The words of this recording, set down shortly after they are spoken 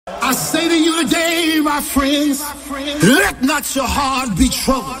I say to you today, my friends, let not your heart be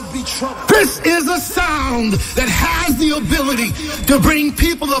troubled. This is a sound that has the ability to bring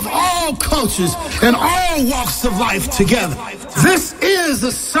people of all cultures and all walks of life together. This is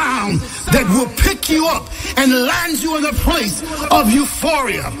a sound that will pick you up and land you in a place of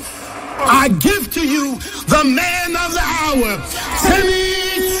euphoria. I give to you the man of the hour,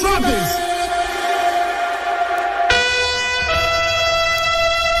 Timmy Trumpet.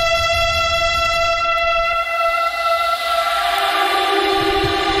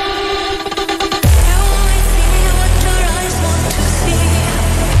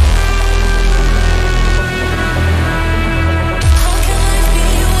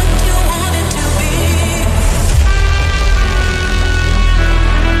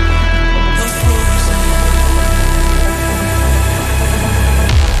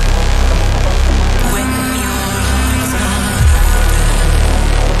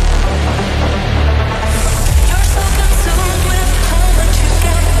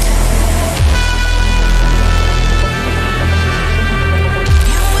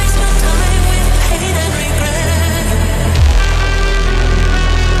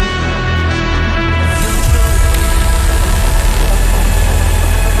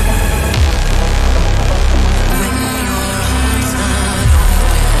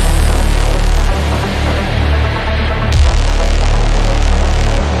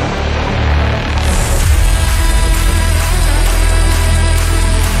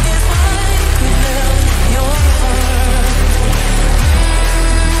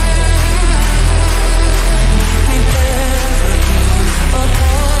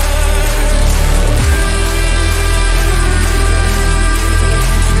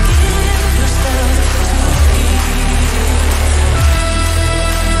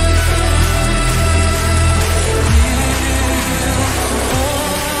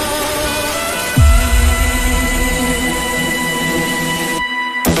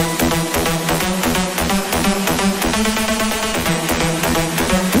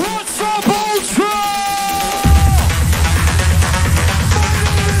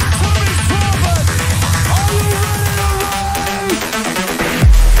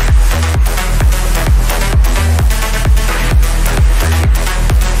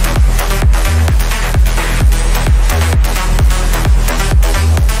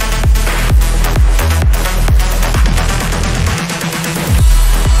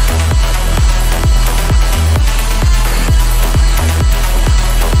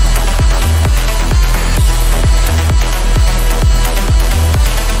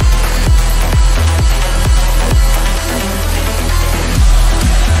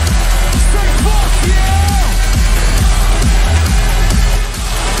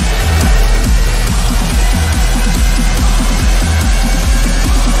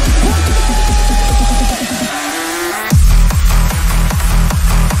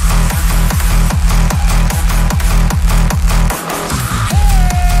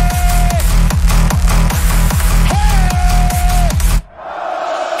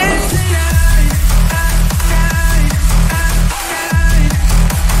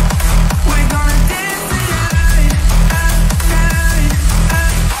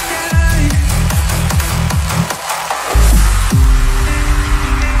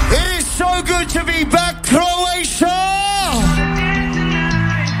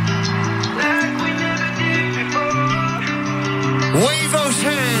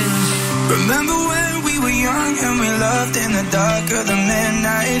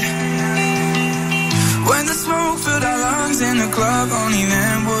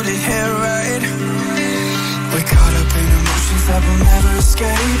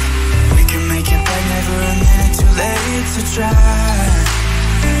 Tonight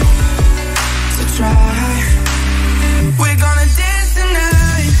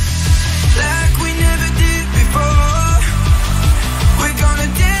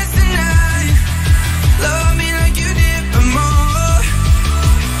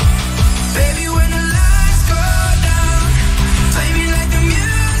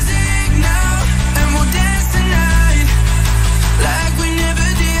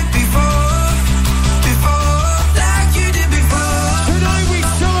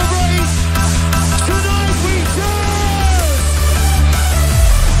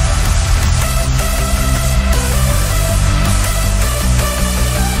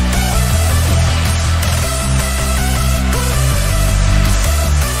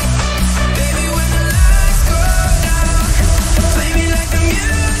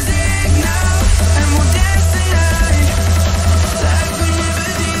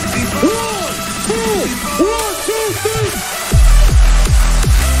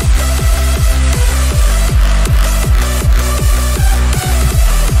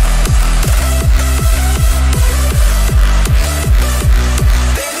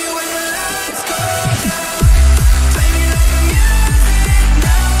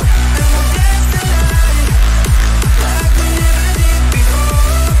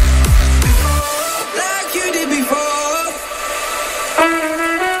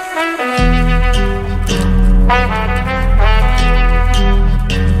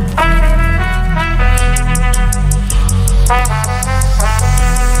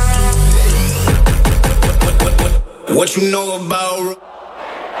what you know about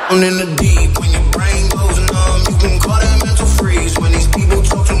on in the deep. When your brain goes numb, you can call that mental freeze. When these people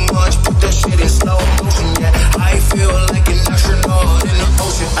talk too much, put that shit in slow motion. Yeah, I feel like an astronaut in the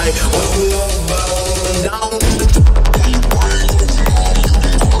ocean. Ay, what you know about rolling down with the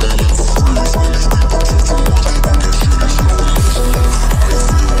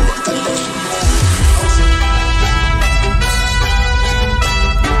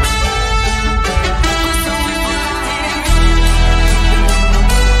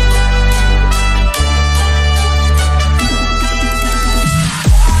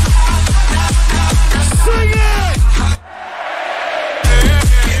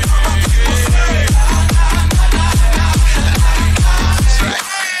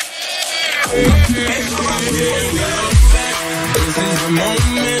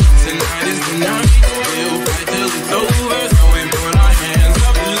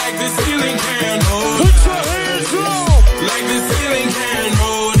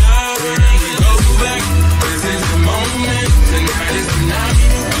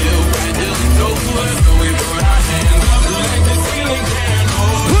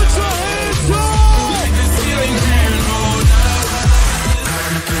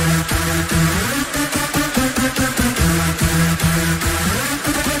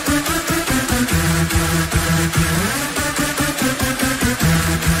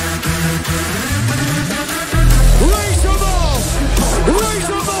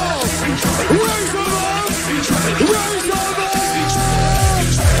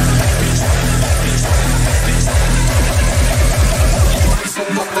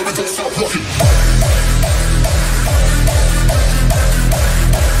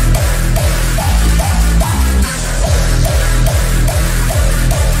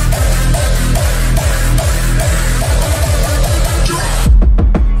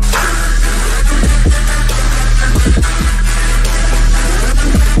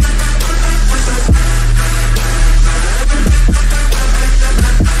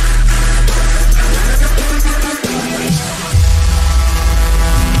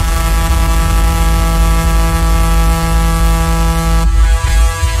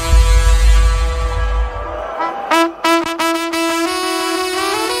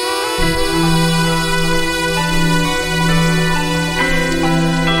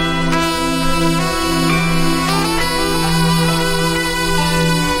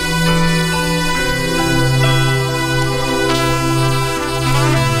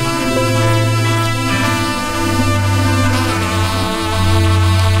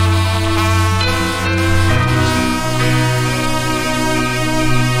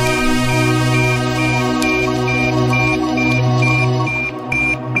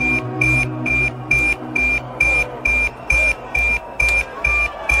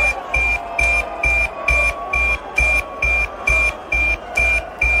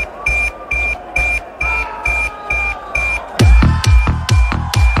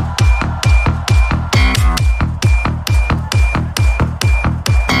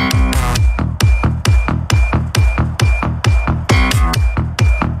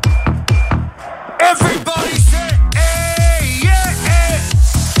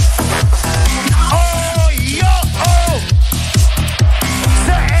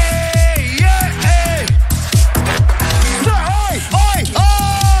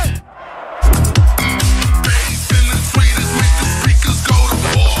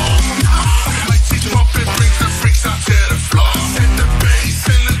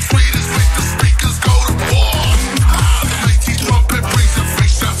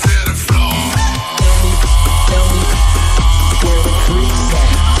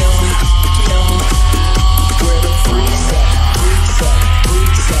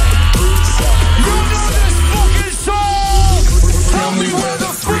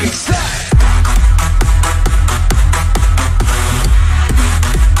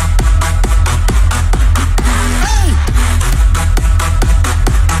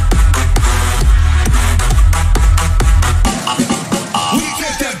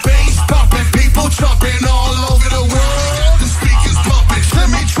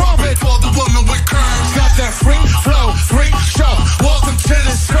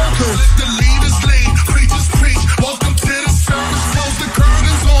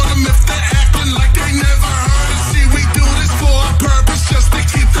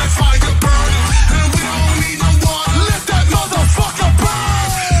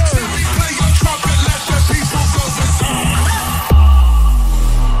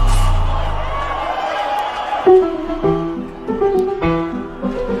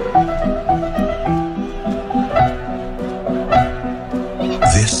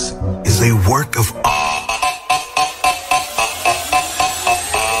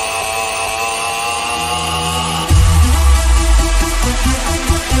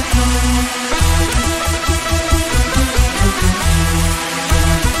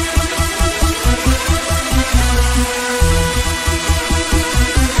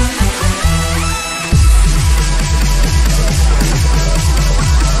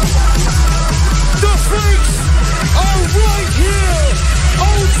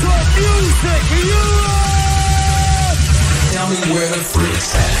where the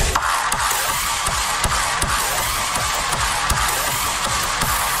freaks at.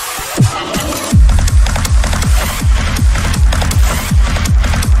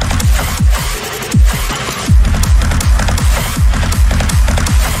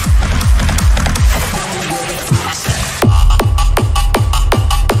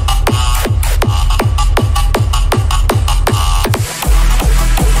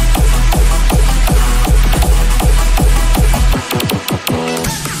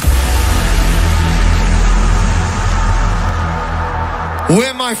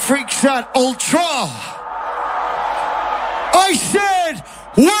 Where my freaks at, Ultra? I said,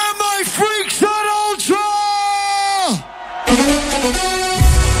 where my freaks at, Ultra?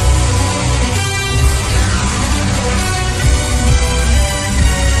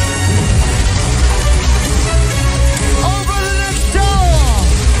 Over the next hour,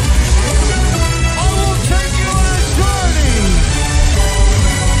 I will take you on a journey.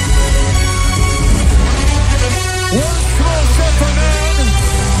 One small step for man,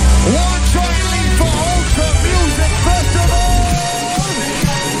 one giant leap for Ultra Music Festival.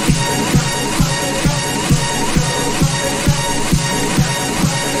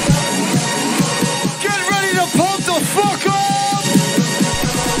 Get ready to pump the fuck up.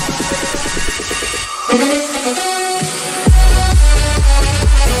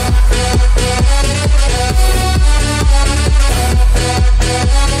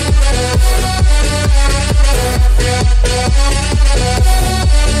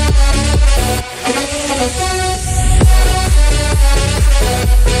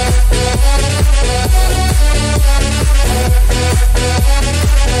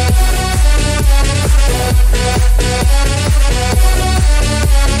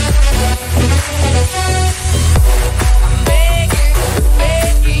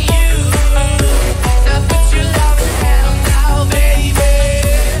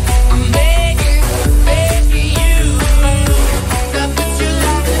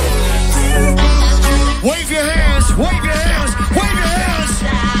 Wave your hands, wave your hands, wave your hands.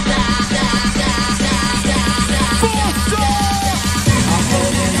 Full stop. I'm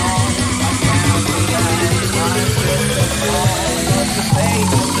holding on.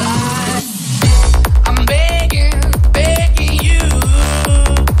 I'm begging, begging you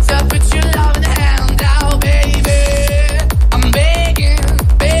to put your love in the hand now, baby. I'm begging,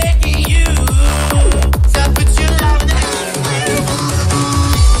 begging you to put your love in the hand.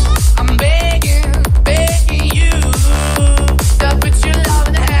 I'm begging, begging you to put your love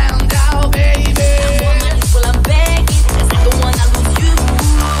in the hand now, baby. Well, I'm begging, cause I don't wanna lose you.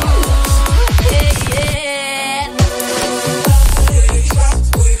 Yeah, yeah. Drop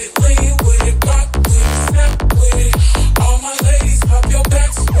with it, lean with it, rock with it, snap with it. All my ladies, pop your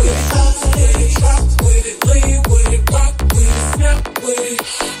backs with it. Drop with it, lean with it, rock with it, snap with it.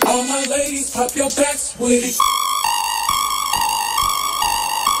 All my ladies, pop your backs with it.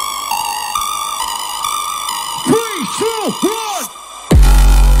 3, 2, 1.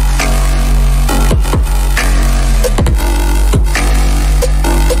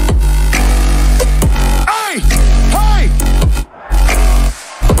 Hey! Hey!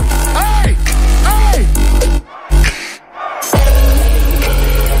 Hey! Hey!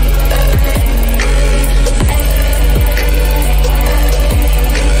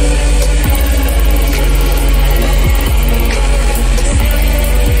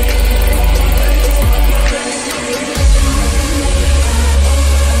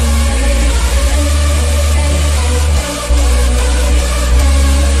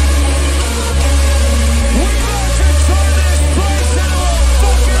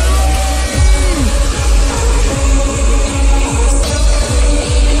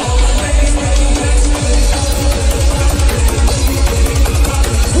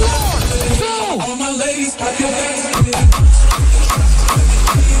 All my ladies, pop your backs with it.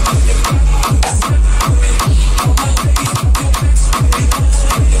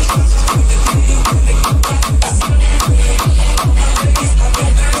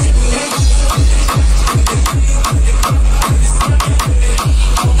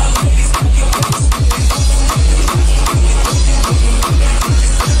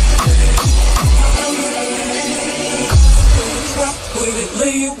 Drop with it,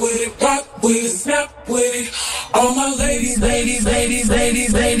 lean with it, rock with it, snap with it. All my ladies, ladies, ladies,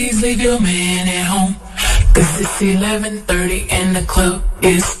 ladies, ladies, leave your man at home. Cause it's 11:30 and the club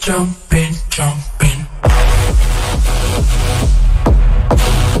is jumping, jumping.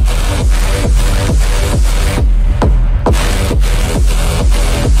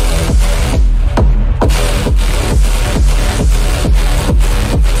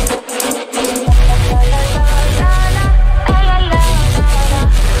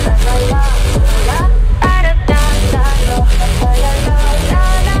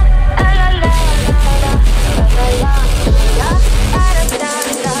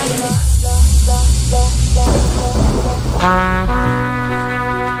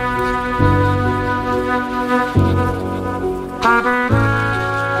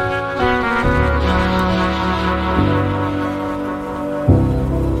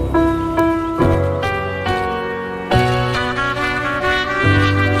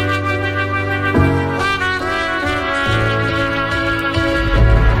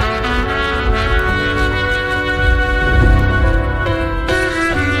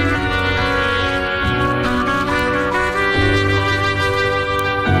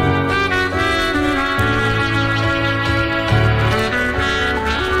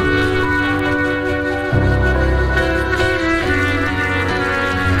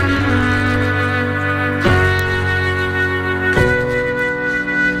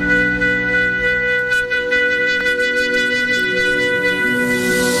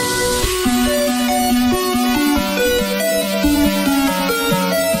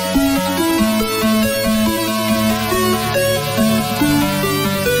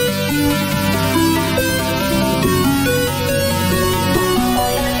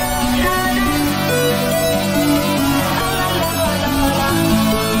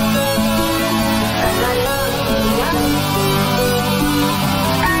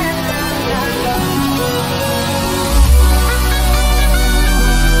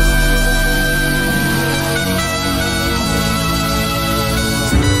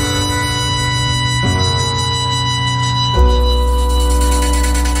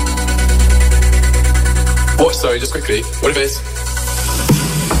 Sorry, just quickly. What if it's...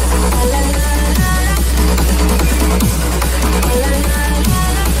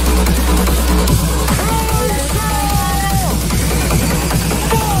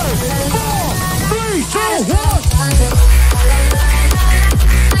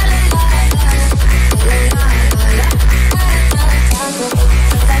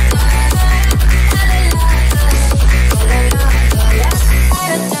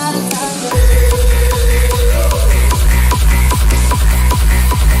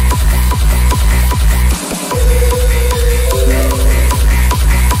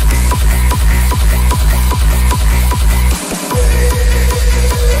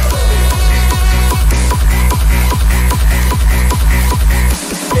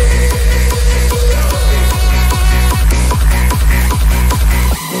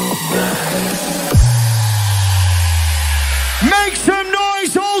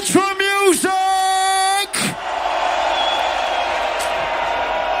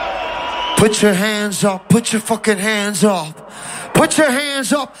 Put your hands up, put your fucking hands up. Put your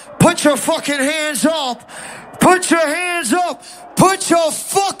hands up, put your fucking hands up. Put your hands up, put your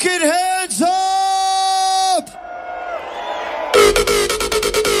fucking hands up.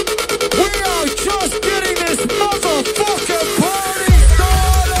 We are just getting this motherfucking party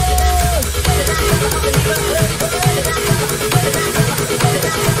started.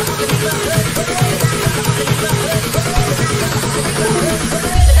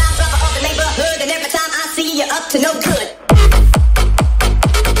 And every time I see you up to no good.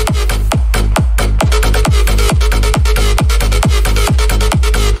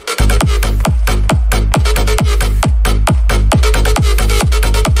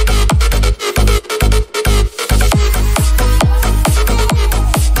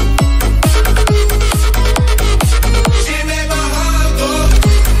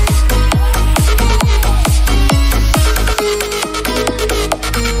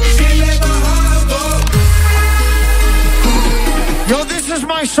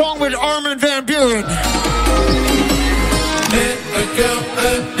 Song with Armin van Buren. Met a girl,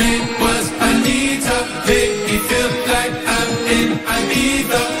 her name was Anita. Made me feel like I'm in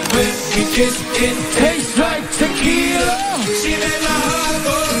Ibiza. When we kiss, it tastes like tequila. She made my heart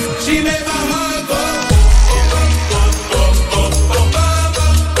go, she made my heart go.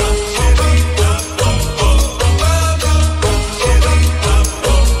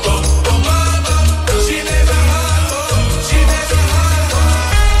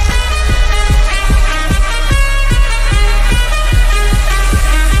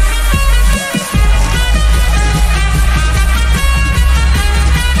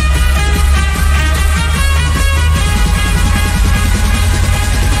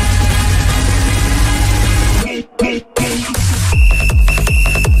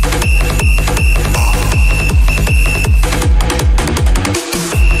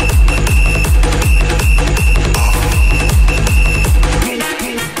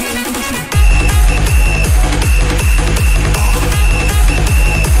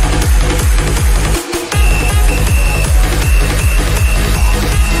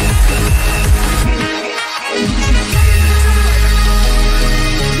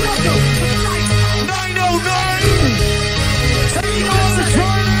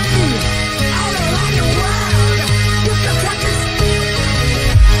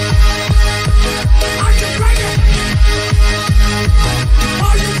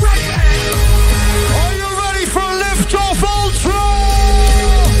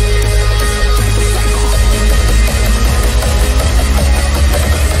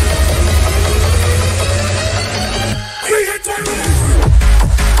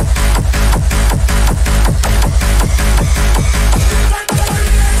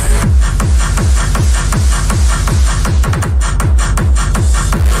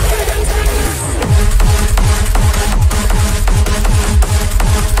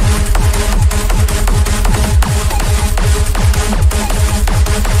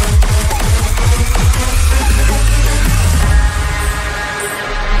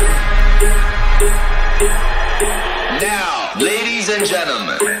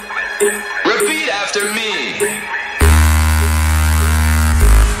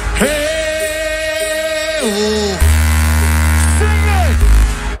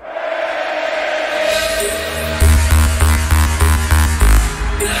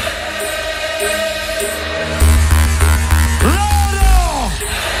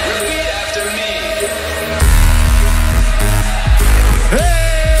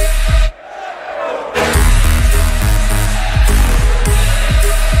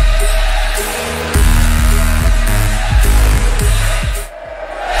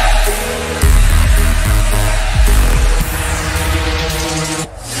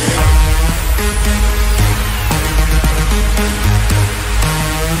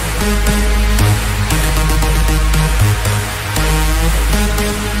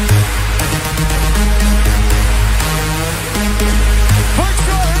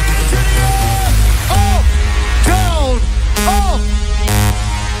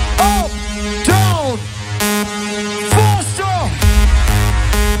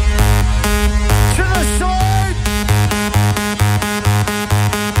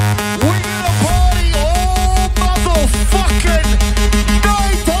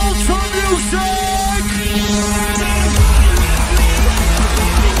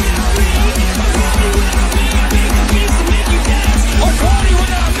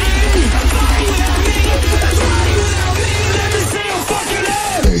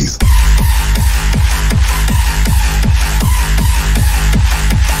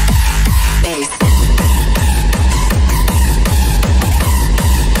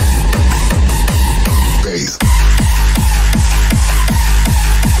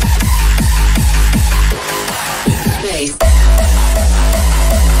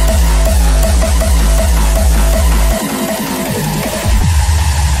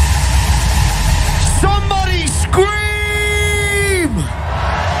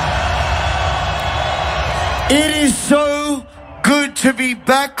 to be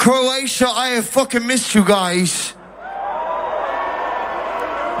back, Croatia. I have fucking missed you guys.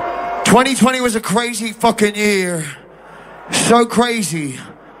 2020 was a crazy fucking year. So crazy.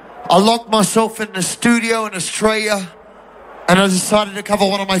 I locked myself in the studio in Australia and I decided to cover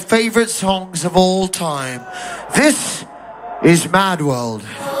one of my favorite songs of all time. This is Mad World.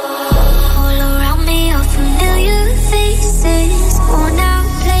 All around me are familiar faces, worn out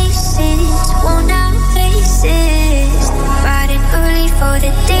places, worn out faces. Riding early for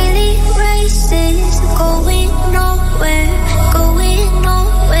the daily races, going nowhere, going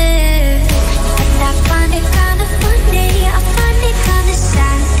nowhere. And I find it kind of funny, I find it kind of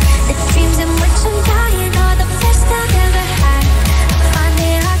sad. The dreams in which I'm dying are the best I've ever had. I find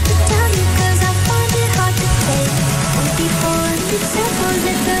it hard to tell you 'cause I find it hard to take. When people unacceptable,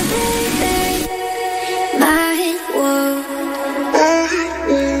 it's a big, my world.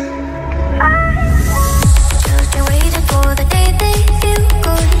 Children waiting for the day they feel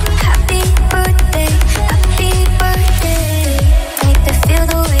good. Happy birthday, happy birthday. Make them feel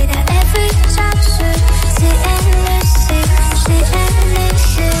the way that every child should. Sit and listen, sit and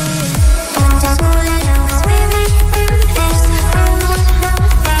listen. Went to school and I was wearing this. No one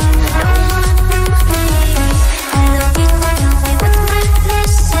knows me, no one knows me. And the people know me with my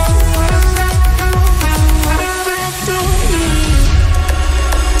lesson.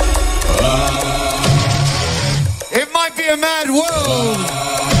 It might be a mad world,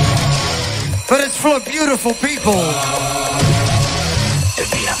 but it's full of beautiful people. The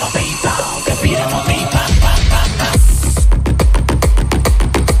beautiful people, the beautiful people.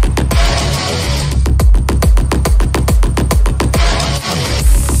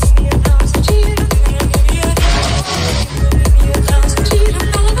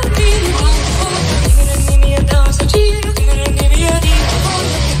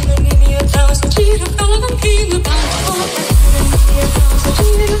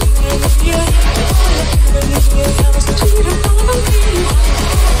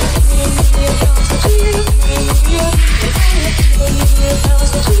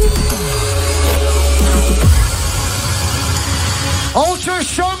 Ultra,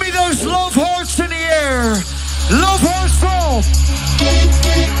 show me those love hearts in the air. Love hearts off.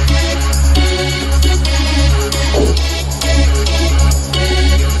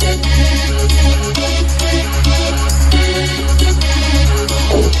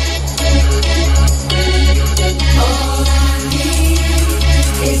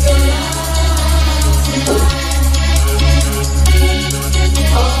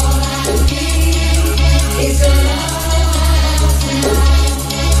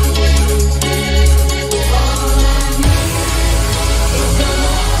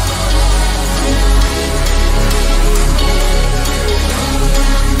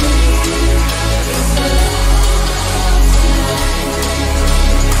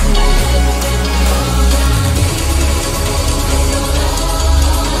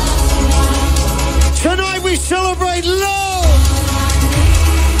 Tonight we celebrate love.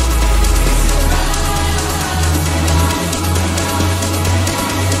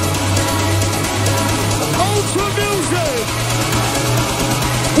 Ultra music.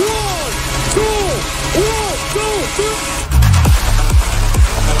 1, 2, 1, 2, 3.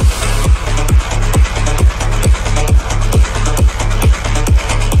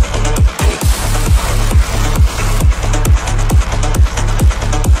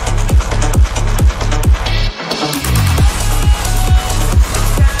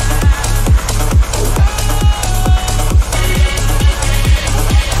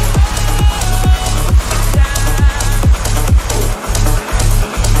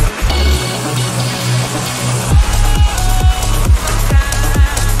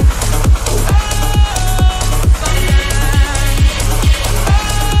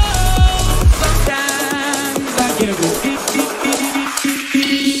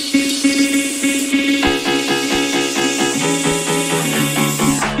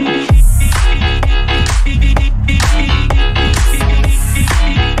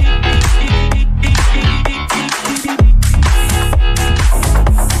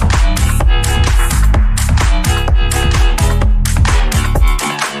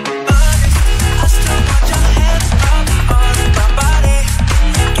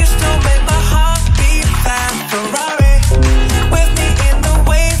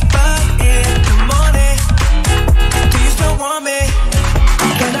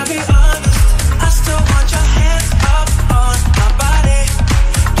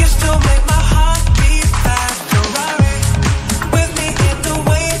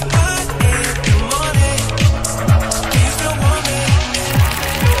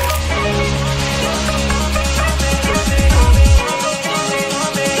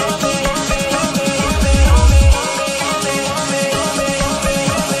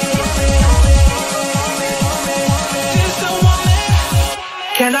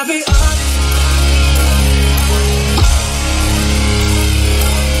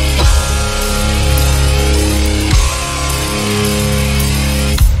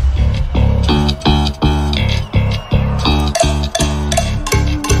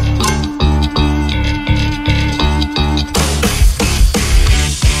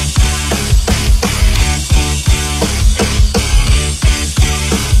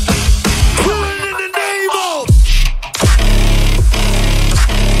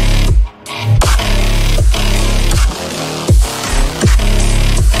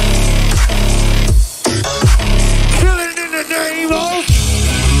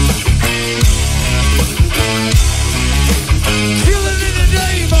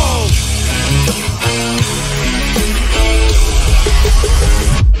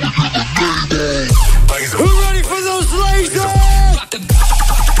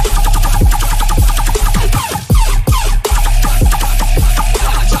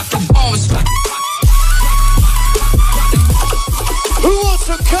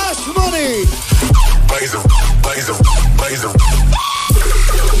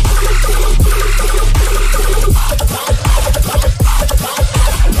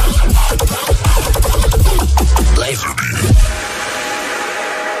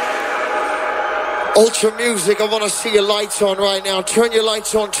 Ultra music, I want to see your lights on right now. Turn your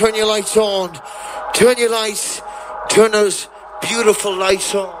lights on, turn your lights on. Turn your lights, turn those beautiful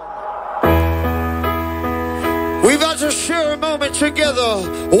lights on. We're about to share a moment together.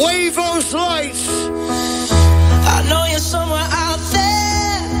 Wave those lights. I know you're somewhere out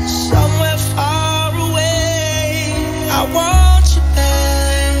there, somewhere far away. I want you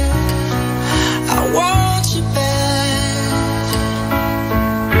back. I want you back.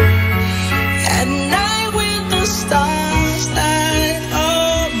 At night when the stars light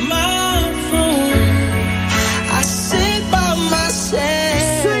up my room, I sit by myself,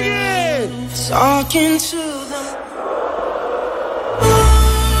 singing, talking to them.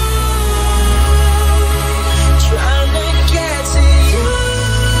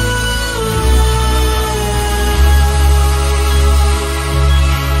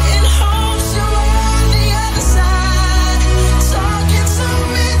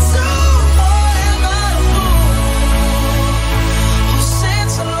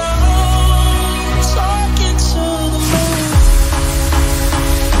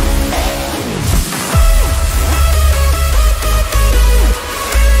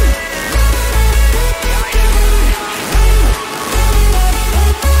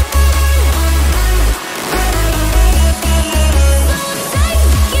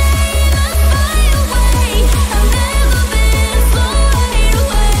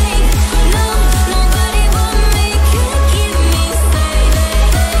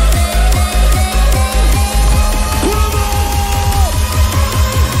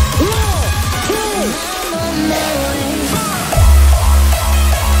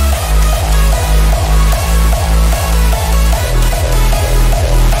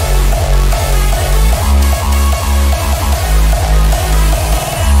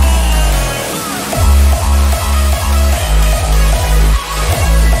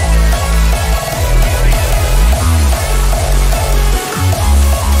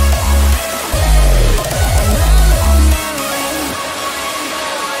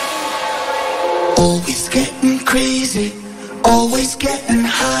 Always getting crazy, always getting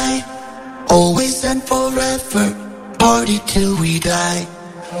high, always and forever, party till we die.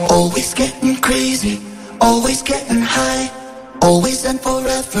 Always getting crazy, always getting high, always and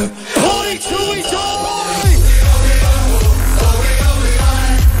forever, party till we die.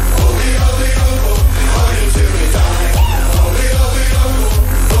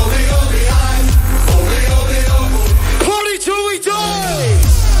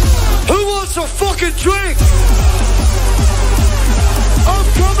 A fucking drink. I'm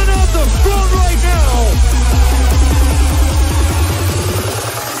coming out the front right now.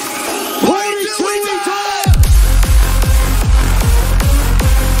 Party till we die.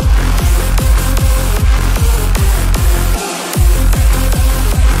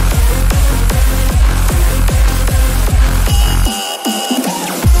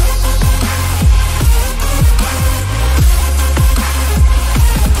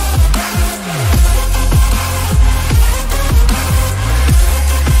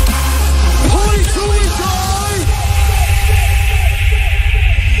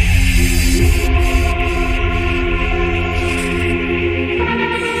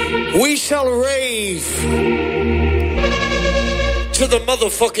 We shall rave to the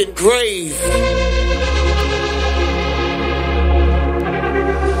motherfucking grave.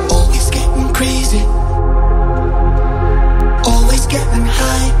 Always getting crazy, always getting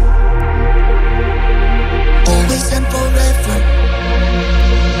high, always and forever,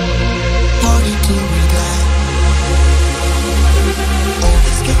 party till we die.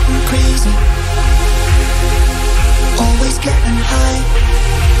 Always getting crazy, always getting high,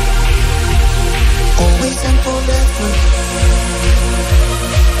 always and forever,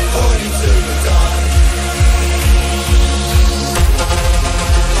 party till we die.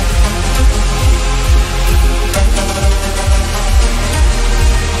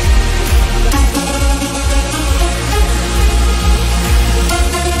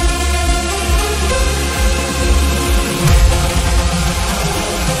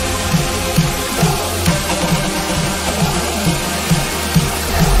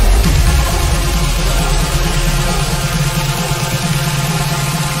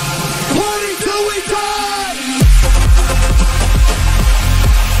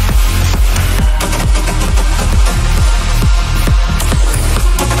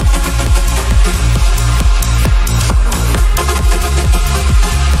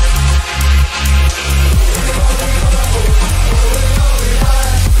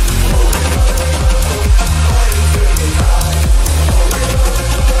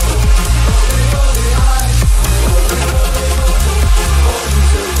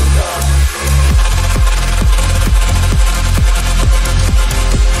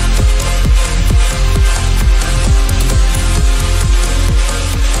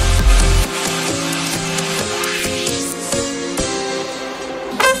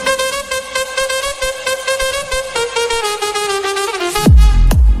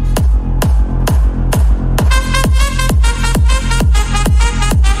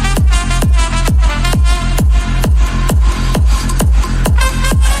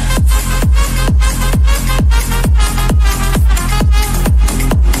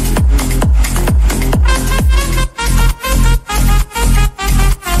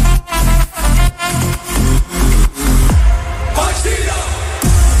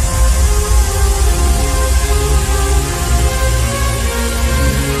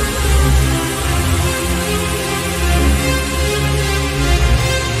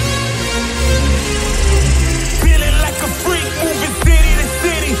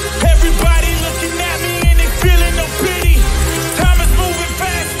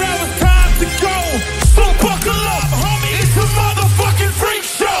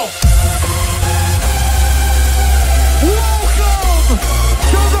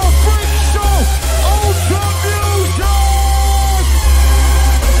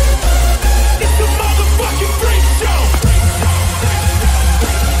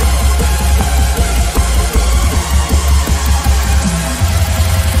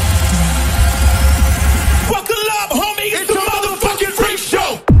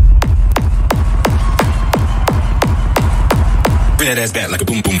 that ass back like a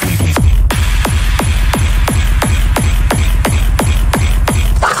boom, boom, boom, boom, boom.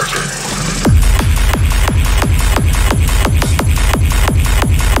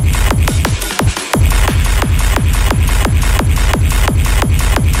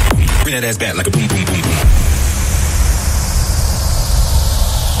 Bring that ass back like a boom, boom, boom, boom.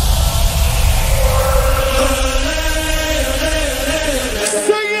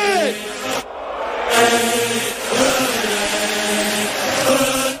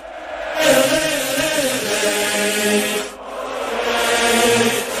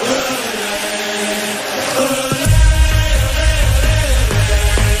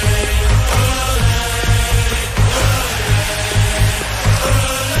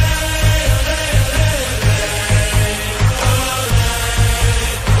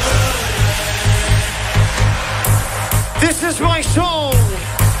 This is my song.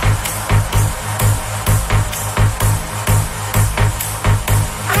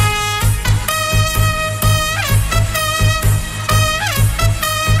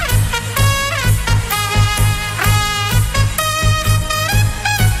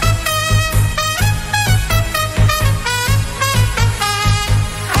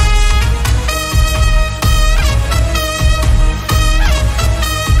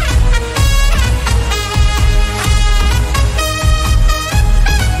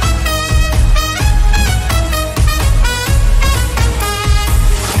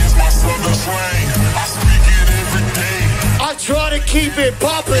 Keep it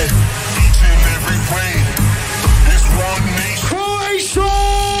poppin'. Each and every way. It's one nation. Croatia!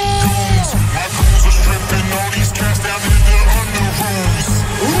 Goons. My goons are stripping all these cats down in the under rules.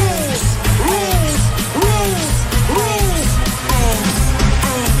 Rules. Rules. Rules. Rules.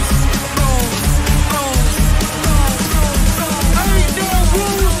 Ain't no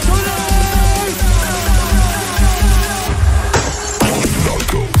rules tonight!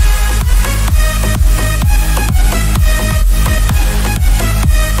 Loco.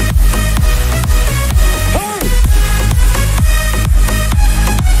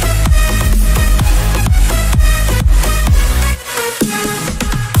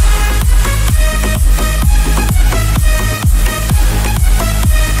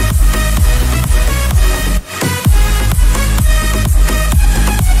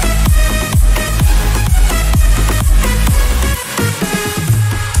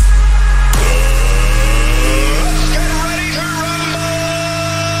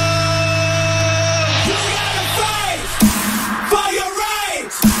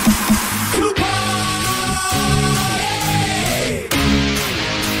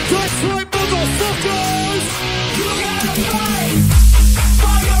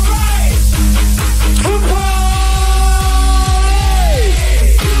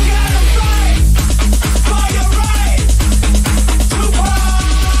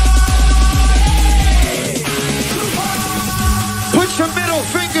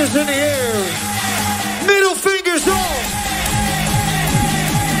 In the air, middle fingers up.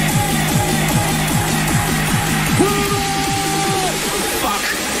 Fuck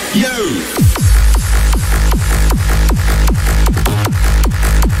you.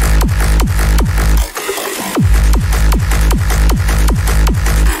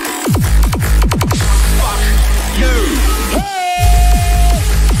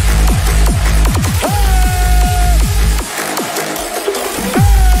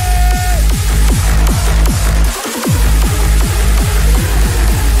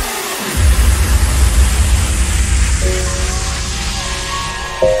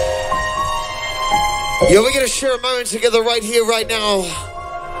 Yo, we're gonna share a moment together right here, right now.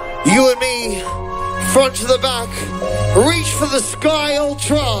 You and me, front to the back, reach for the sky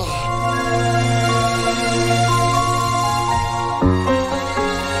ultra.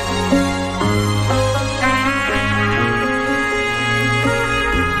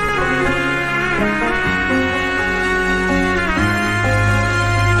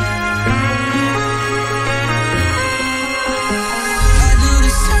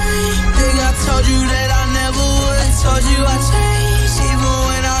 Told you that I never would. Told you I changed, even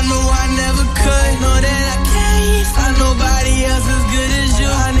when I knew I never could. Know that I can't find nobody else as good as you.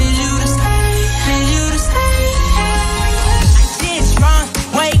 I need you to stay, need you to stay. I get drunk,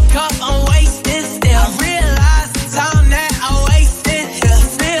 wake up, I'm wasted still. I realize the time that I wasted. I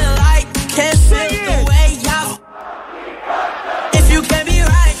feel like you can't feel the way I. If you can be right.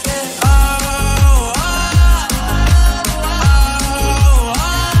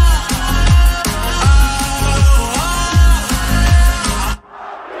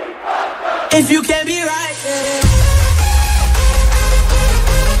 If you can be right,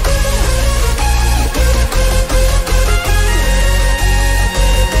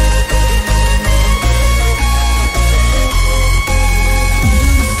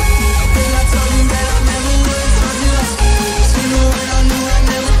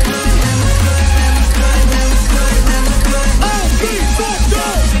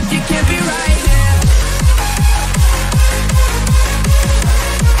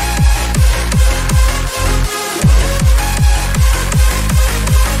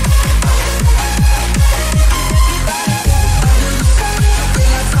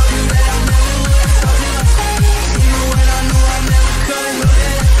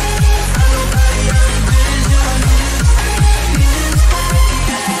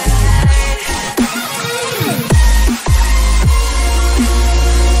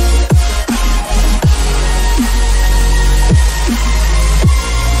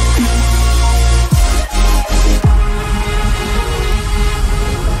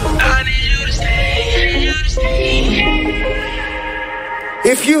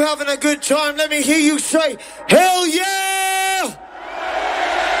 If you having a good time, let me hear you say, hell yeah!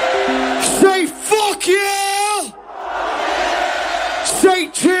 Say fuck yeah! Say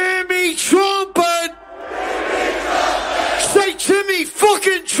Timmy Trumpet! Say Timmy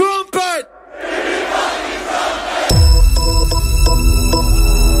fucking Trumpet!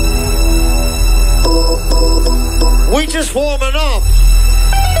 We just warming up.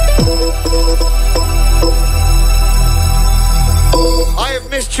 I have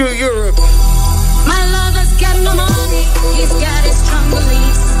missed you, Europe. My lover's got no money, he's got his strong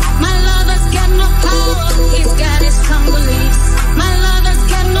beliefs. My lover's got no power, he's got his strong beliefs. My lover's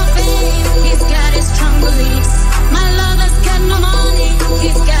got no fame, he's got his strong beliefs. My lover's got no money,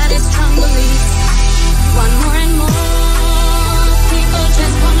 he's got his strong beliefs. Want more and more, people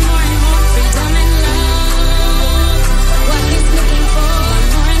just want more and more freedom and love. What he's looking for, want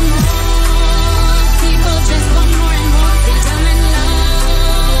more and more, people just want more and more freedom and love.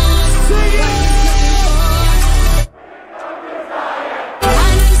 What he's looking for.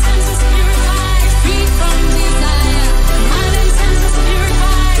 Mind and senses purified, free from desire. Mind and senses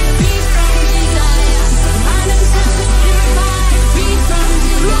purified, free from desire. Mind and senses purified, free from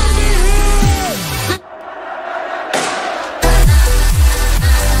desire.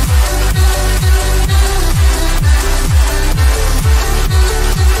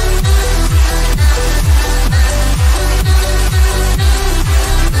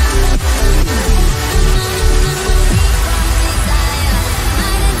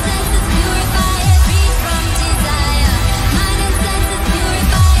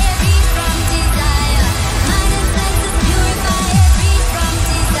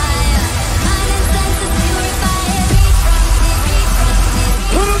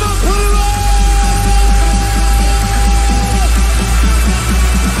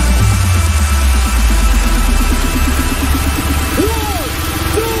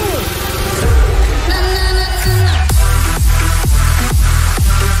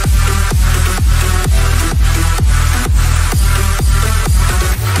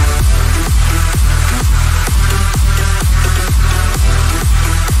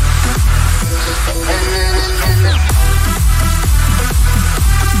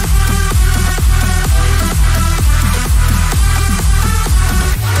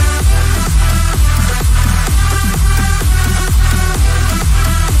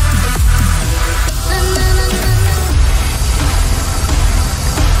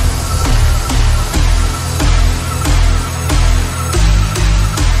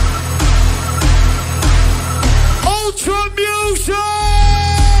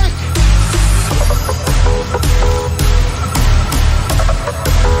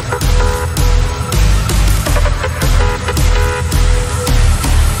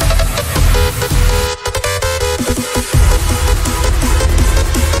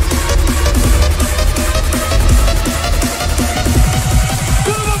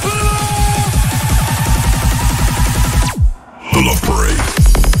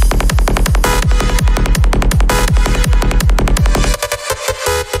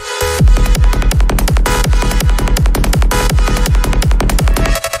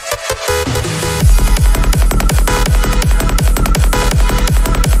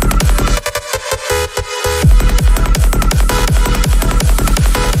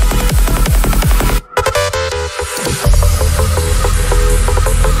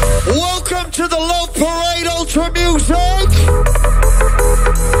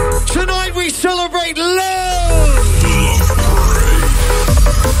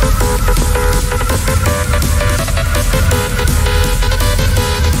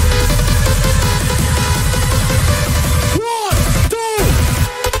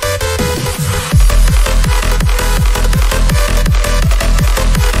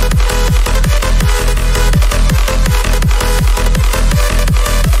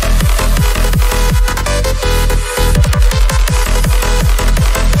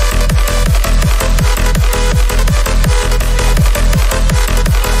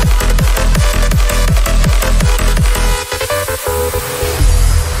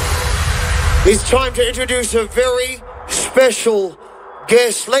 It's time to introduce a very special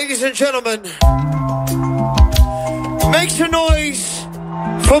guest. Ladies and gentlemen, make some noise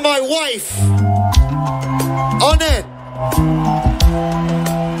for my wife, Ummet.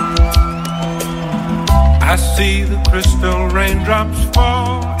 I see the crystal raindrops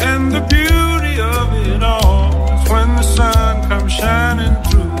fall, and the beauty of it all is when the sun comes shining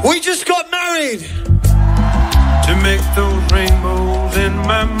through. We just got married. To make those rainbows in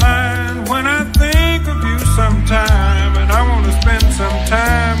my mind when I think of you sometime, and I want to spend some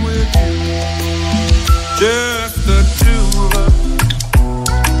time with you, just the two of us.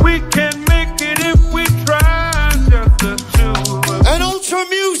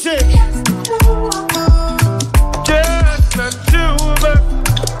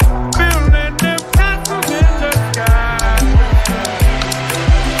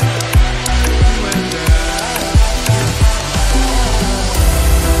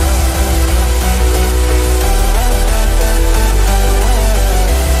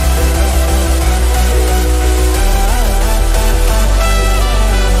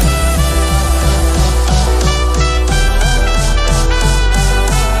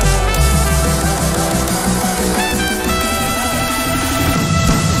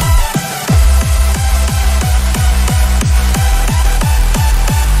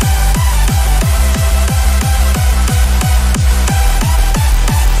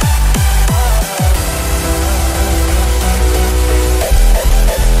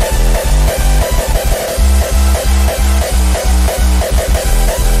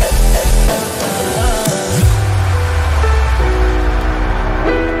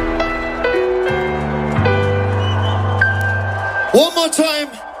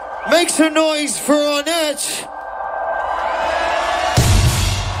 Make some noise for Ummet.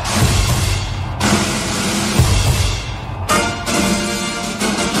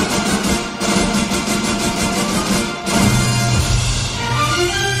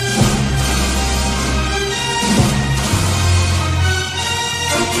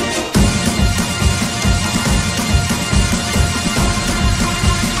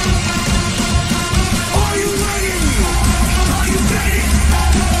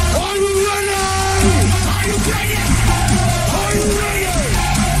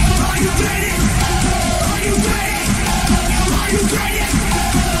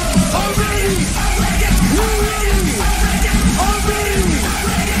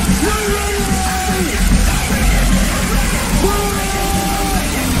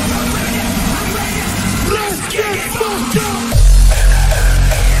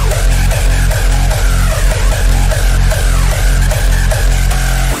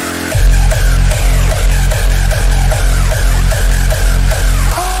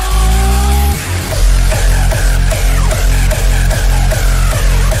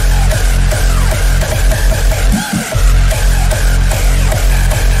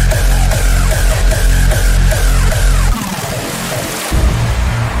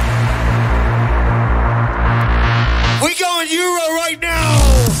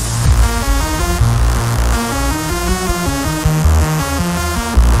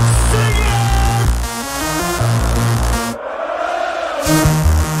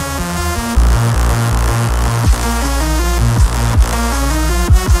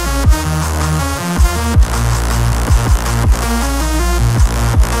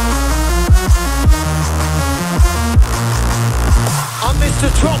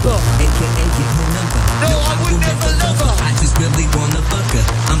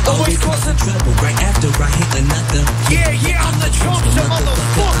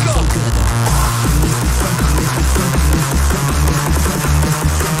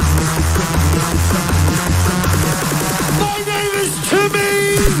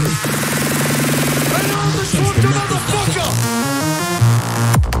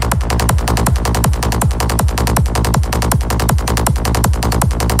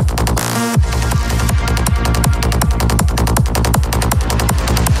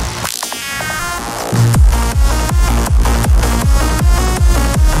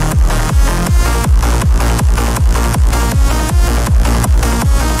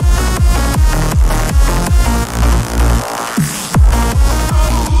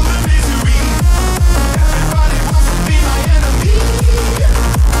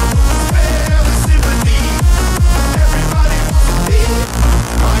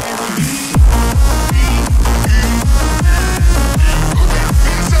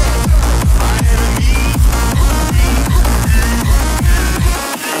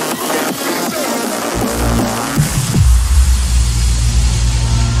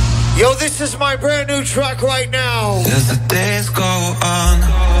 This is my brand new track right now. As the days go on,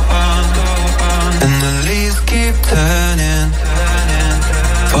 and the leaves keep turning,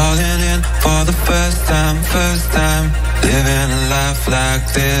 falling in for the first time, living a life like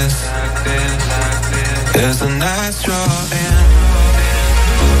this. There's a nice drawing,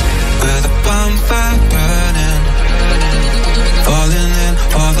 with a bonfire burning, falling in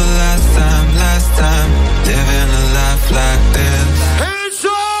for the last time, living a life like this.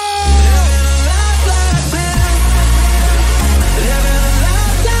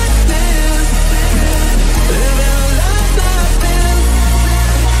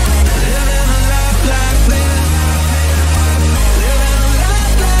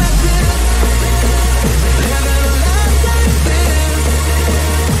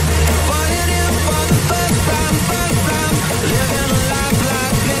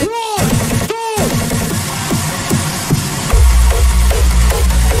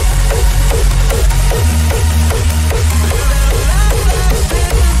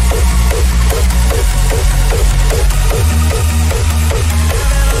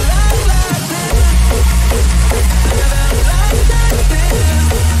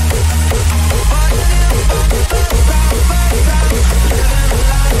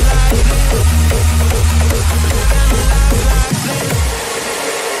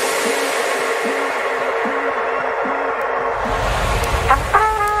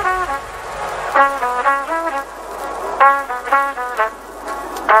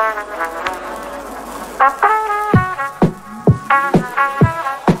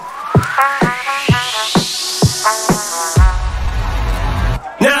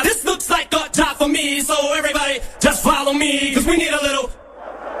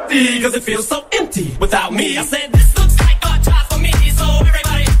 Cause it feels so empty without me. I said this looks like a job for me, so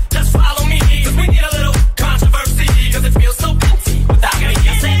everybody just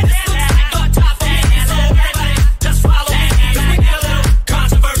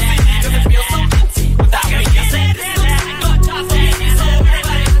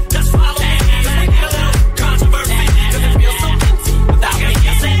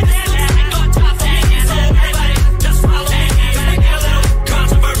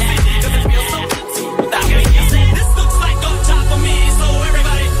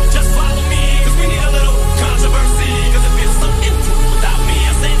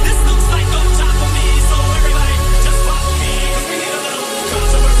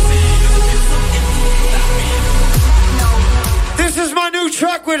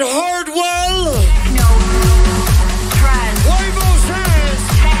track with Hardwell. Techno, trance, Wave those hands.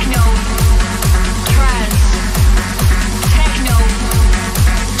 techno, trance, techno,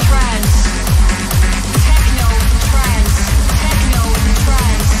 trance, techno, trance, techno,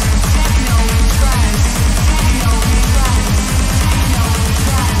 trance, techno, trance, techno, trance, techno,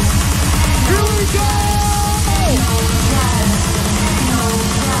 trance. Here we go.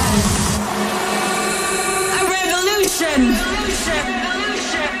 A revolution.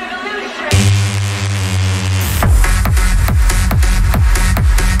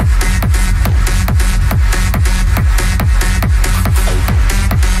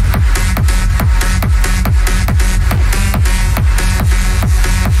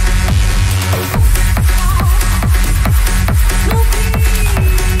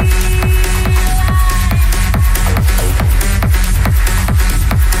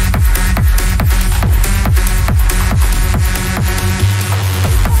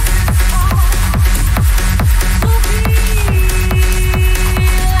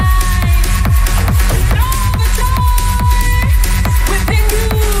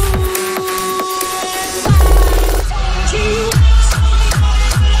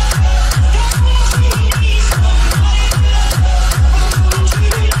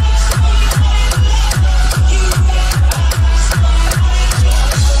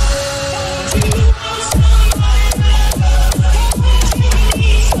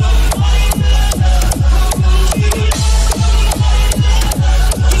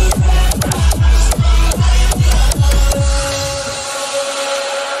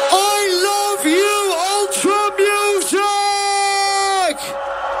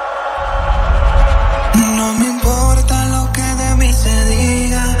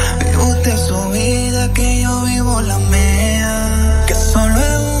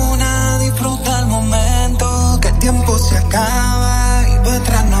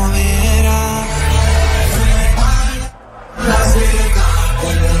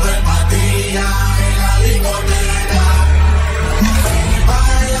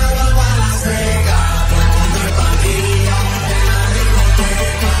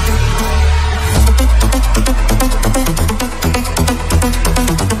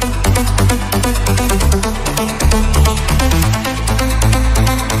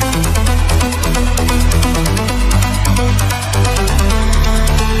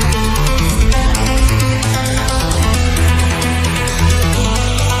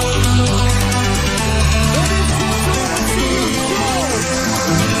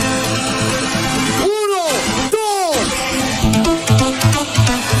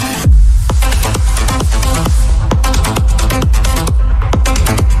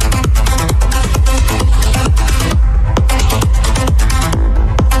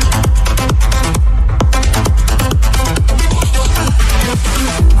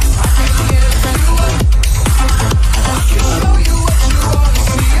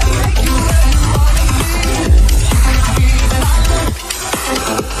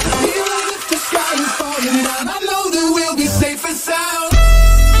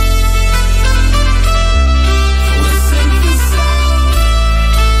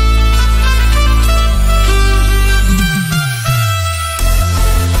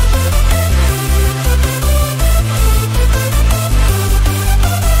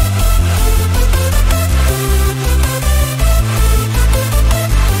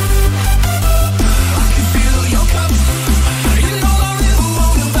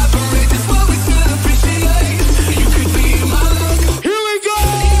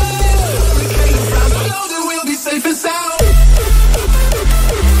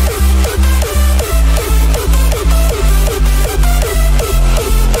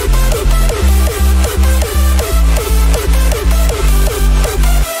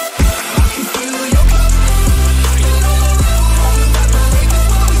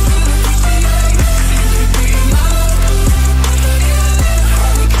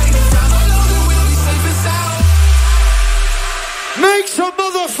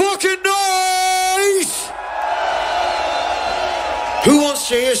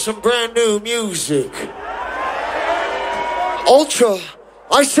 Some brand new music. Ultra,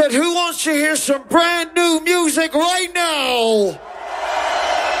 I said, who wants to hear some brand new music right now?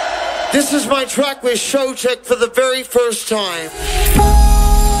 This is my track with Showtech for the very first time.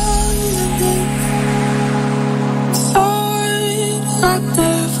 I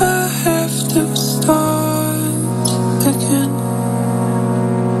never have to start again.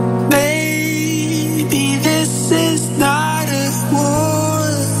 Baby, this is not a war.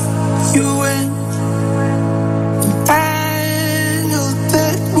 You win the battle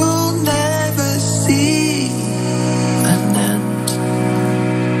that will never see an end.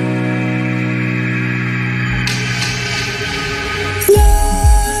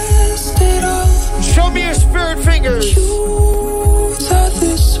 Tiëguyys. You thought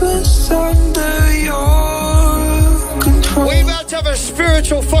this was under your control. We about to have a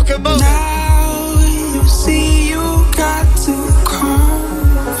spiritual fucking moment. Now you see you got too comfortable.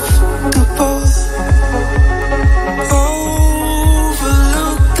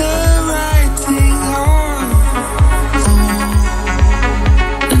 Overlook the writing on.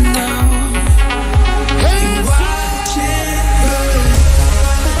 And now you watch it burn.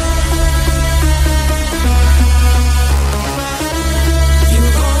 You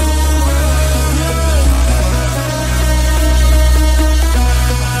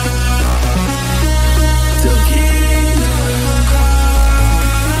till kingdom come.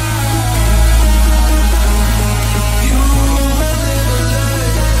 You will never learn.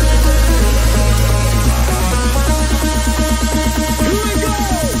 Here we go.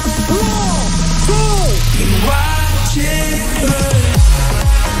 1, 2. You watch it burn.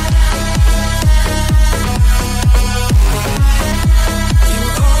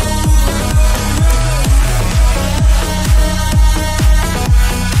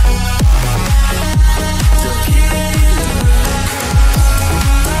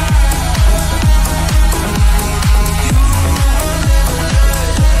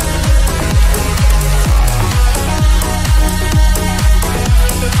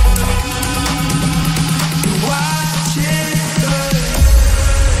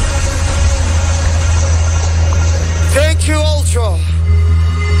 Thank you, Ultra.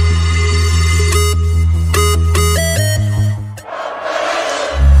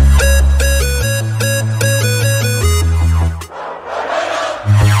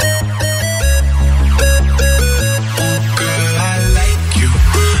 I like you,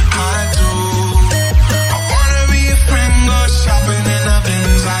 I do. I wanna be a friend, go shopping in the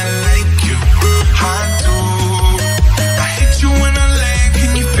Benz. I like you, I do. I hit you in a leg,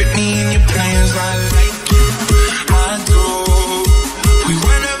 can you fit me in your plans? I like you, I do. We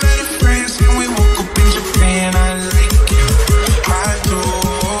were never the friends, and we woke up in Japan. I like you, I do.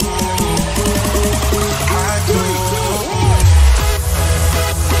 I do.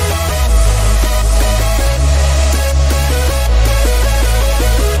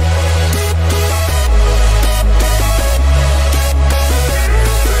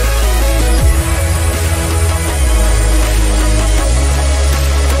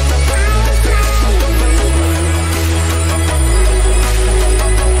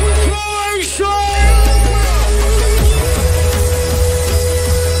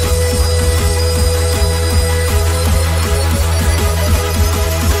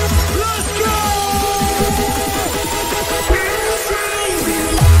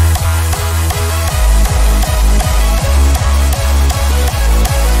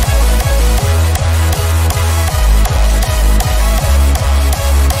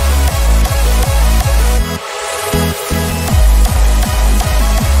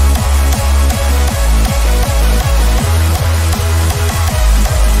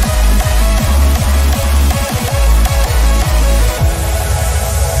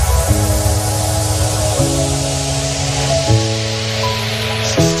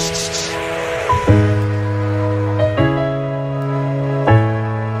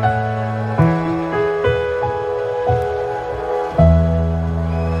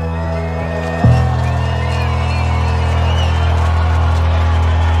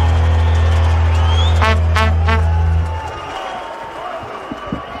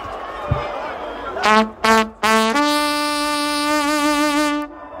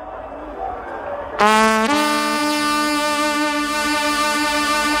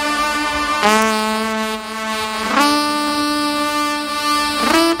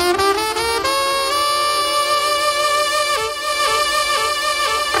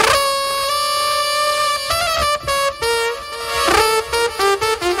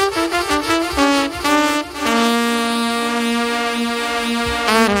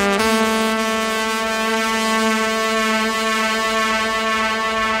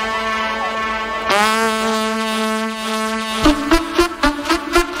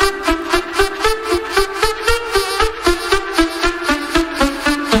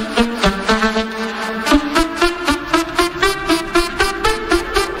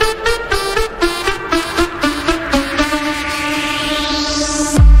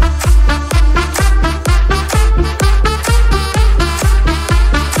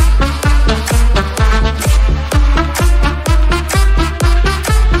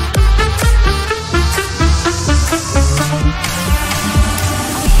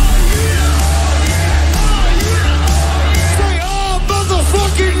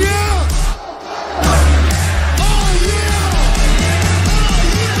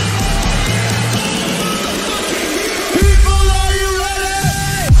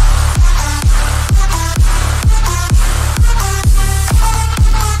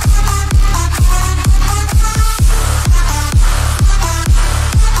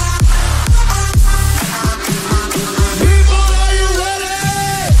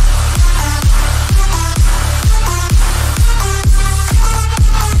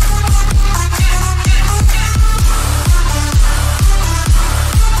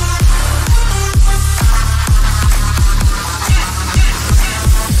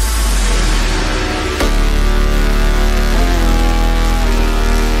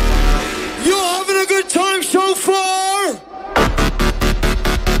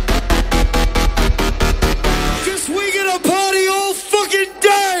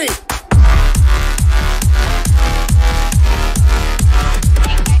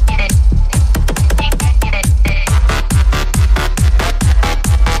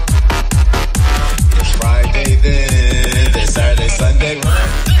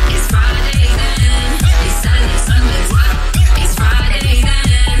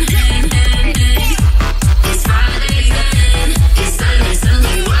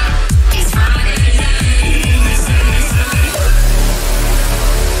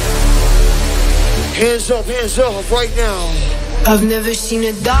 hands up right now. I've never seen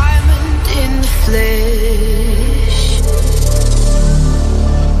a diamond in the flesh.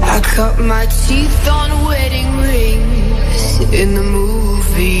 I cut my teeth on wedding rings in the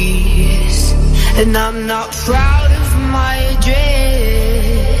movies, and I'm not proud of my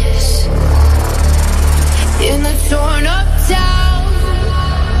address. In a torn up town,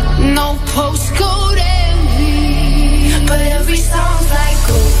 no postcode envy, but every song's like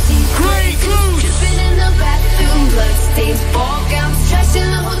gold. Great goose! Dripping in the bathroom, bloodstains, ball gowns, trash in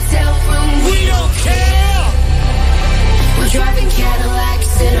the hotel room. We don't care! We're driving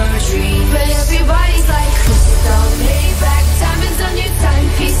Cadillacs in our dreams, but everybody's like crystal, payback, diamonds on your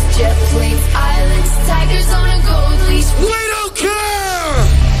timepiece, jet planes, islands, tigers on a gold leash. We don't care!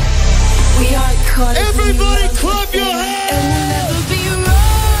 We are caught. Everybody clap your hands! And we'll never be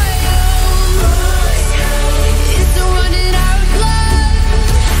royal. It's the running our blood.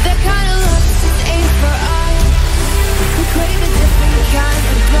 That kind of love just ain't for us. We crave a different kind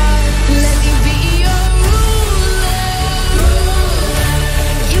of blood. Let me be your ruler.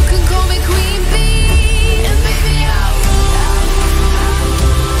 You can call me Queen Bee, and baby I'll rule.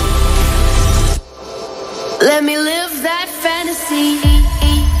 Let me live that fantasy.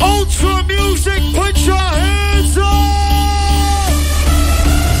 Ultra music, put your hands up!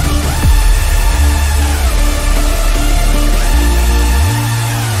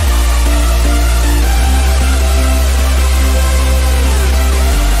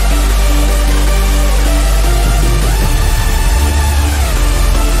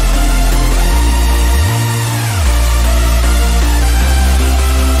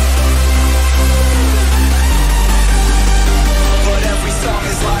 But every song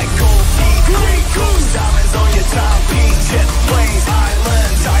is like gold beat, great goose, diamonds on your timepiece, jet planes,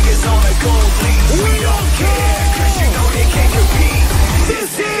 islands, tigers on a gold leash. We don't care, cause you know they can't compete.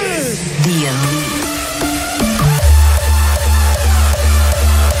 This is The Elite.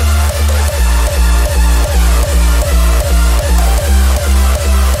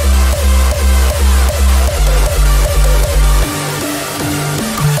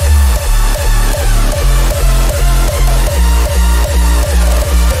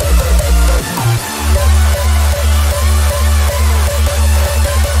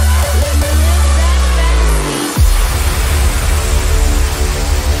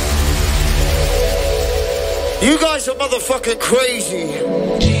 You guys are motherfucking crazy.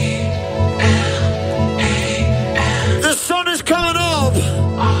 The sun is coming up,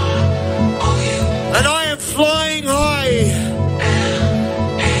 and I am flying high.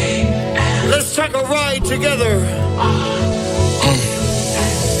 Let's take a ride together.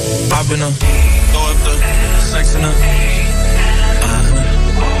 Pop in her, throw up the sex in her.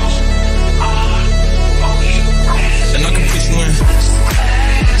 And I can push you in.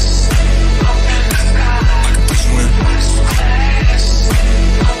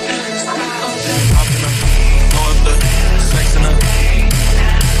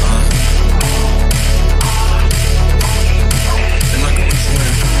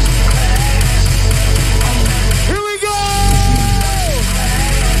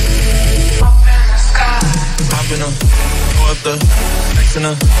 Go up the next in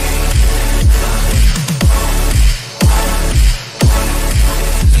her.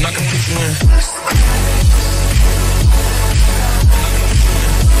 And I can put you in.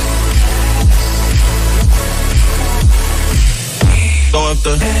 Throw up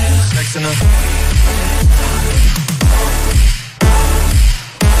the next in her.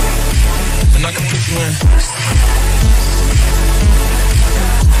 And I can put you in.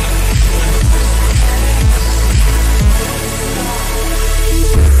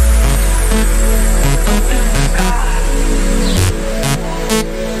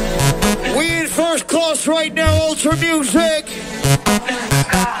 We in first class right now, Ultra Music.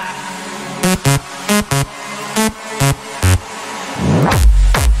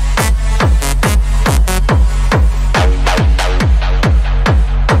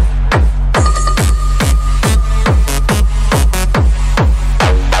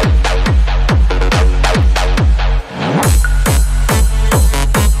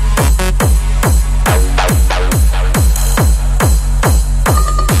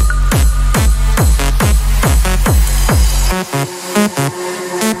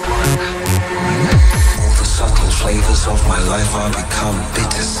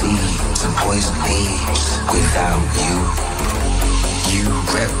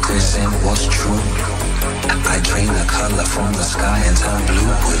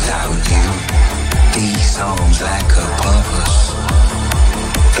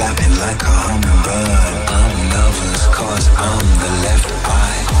 Like a hummingbird, I'm nervous cause I'm the left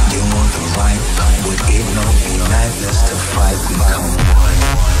eye. You're the right eye. Would it not be madness to fight become one?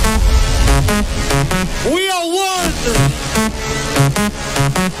 We are one.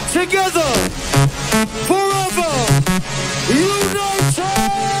 Together. Forever. United.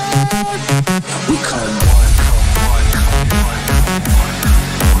 We come one.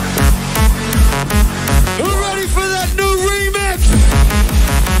 You ready for that new remix?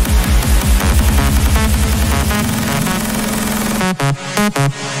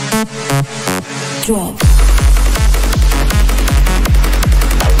 Drop.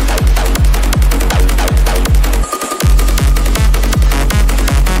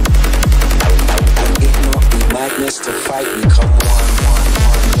 It not be madness to fight, we come one.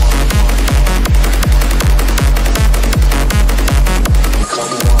 We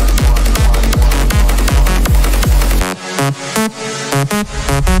come one.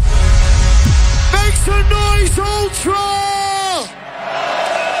 Make some noise, Ultra!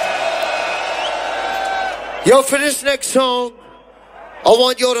 Yo, for this next song, I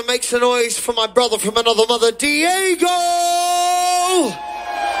want y'all to make some noise for my brother from another mother, Diego!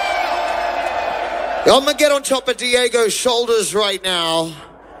 Yo, I'm gonna get on top of Diego's shoulders right now.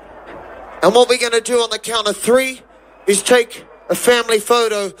 And what we're gonna do on the count of 3 is take a family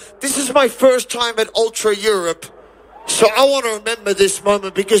photo. This is my first time at Ultra Europe. So I want to remember this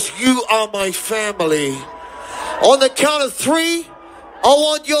moment because you are my family. On the count of 3, I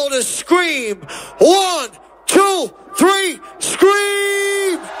want y'all to scream. 1, 2, 3,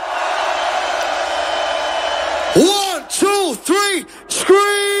 scream! 1, 2, 3,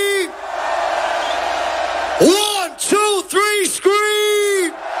 scream! 1, 2, 3,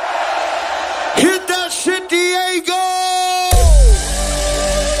 scream! Hit that shit, Diego!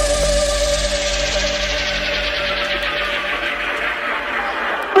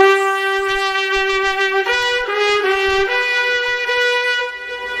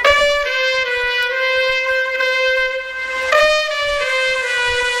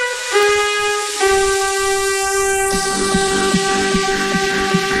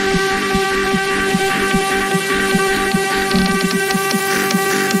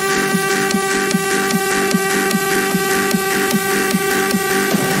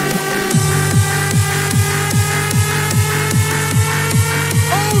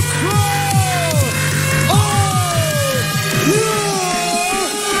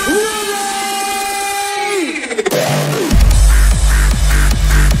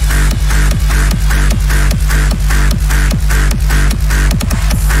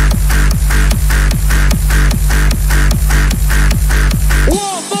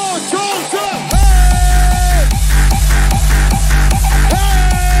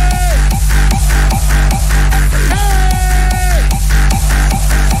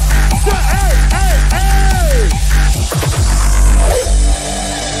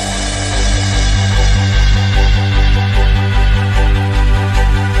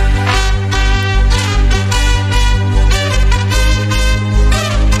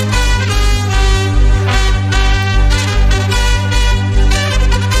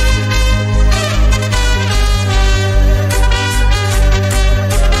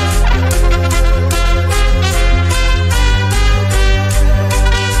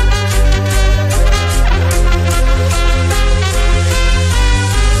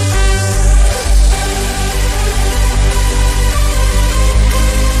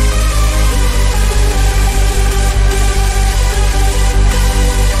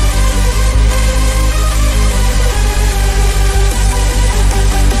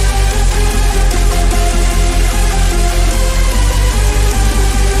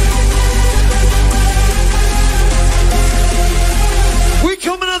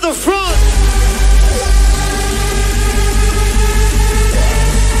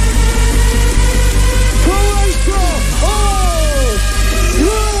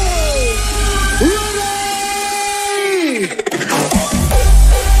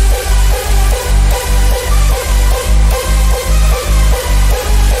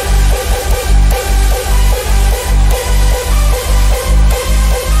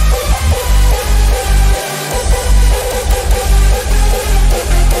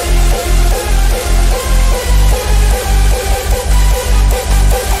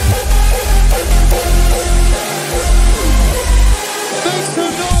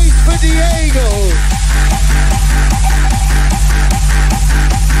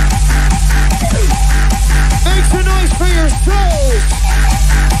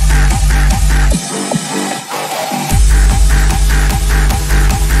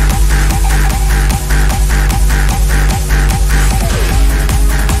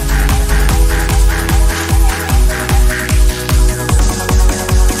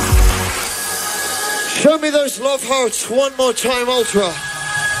 Cheers, love hearts, one more time, Ultra.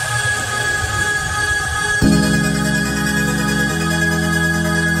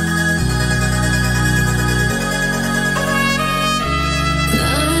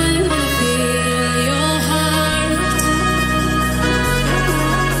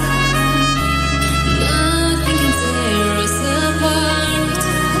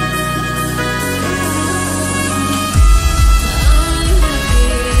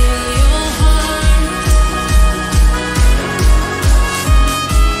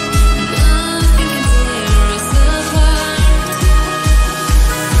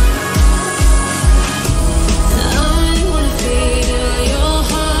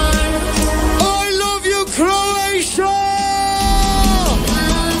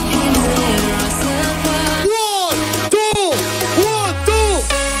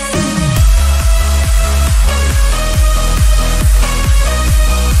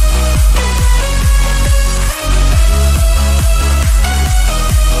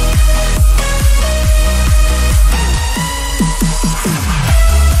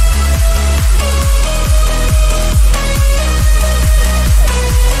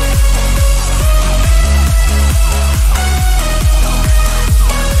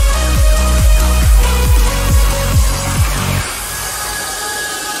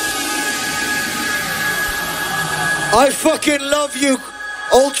 I fucking love you,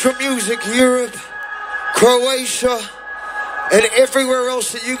 Ultra Music Europe, Croatia, and everywhere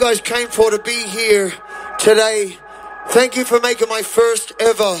else that you guys came for to be here today. Thank you for making my first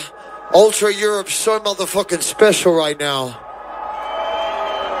ever Ultra Europe so motherfucking special right now.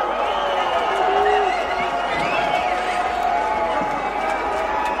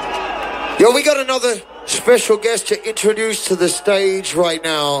 Yo, we got another special guest to introduce to the stage right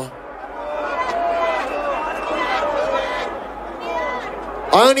now.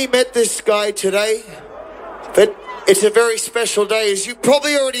 I only met this guy today, but it's a very special day. As you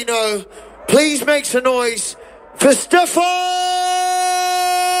probably already know, please make some noise for Stefan!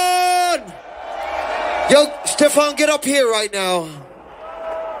 Yo, Stefan, get up here right now.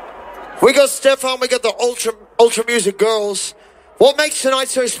 We got Stefan, we got the Ultra Music girls. What makes tonight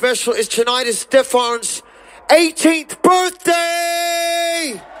so special is tonight is Stefan's 18th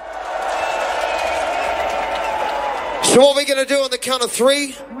birthday! So what we're going to do on the count of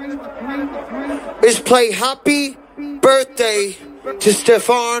 3 is play Happy Birthday to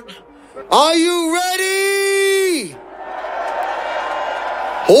Stefan. Are you ready?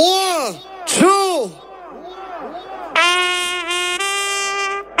 1, 2.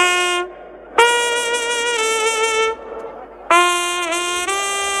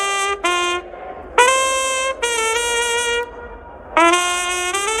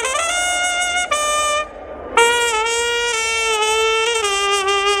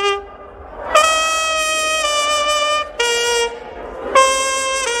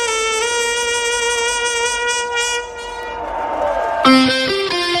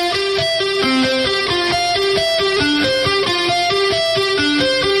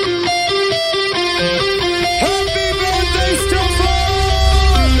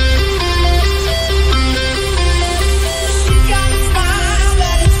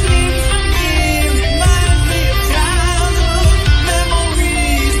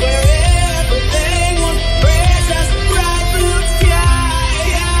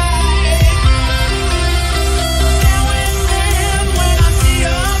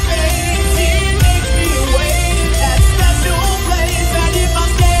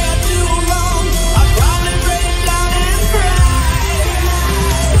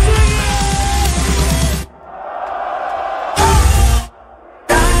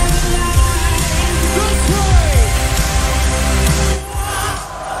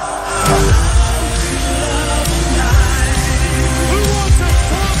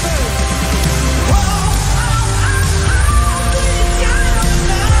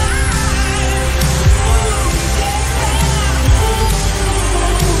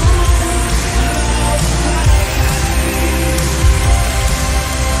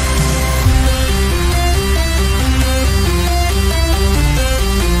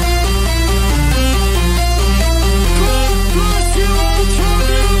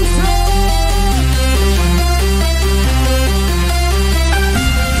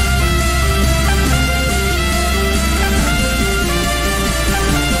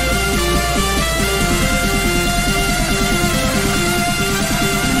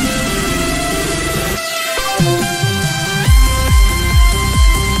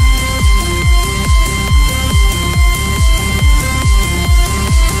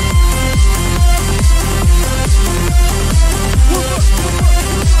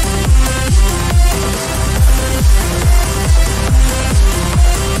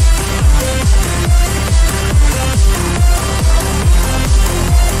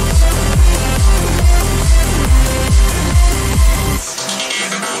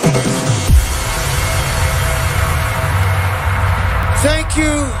 Thank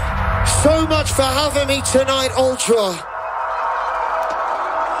you so much for having me tonight, Ultra.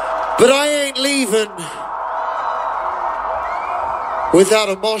 But I ain't leaving without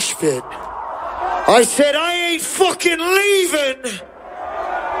a mosh pit. I said I ain't fucking leaving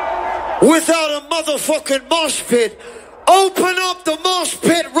without a motherfucking mosh pit. Open up the mosh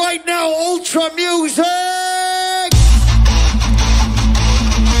pit right now, Ultra Music!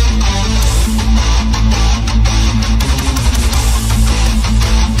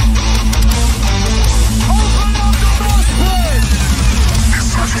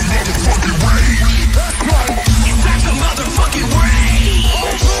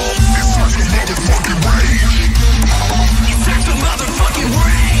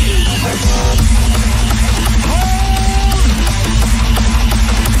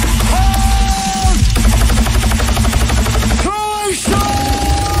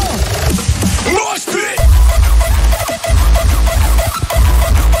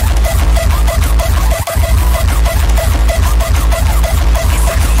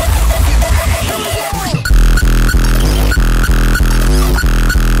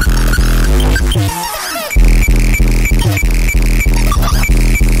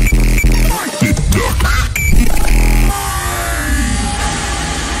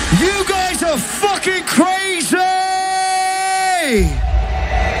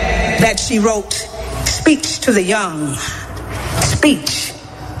 That she wrote speech to the young, speech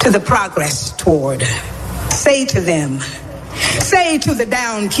to the progress toward. Say to them, say to the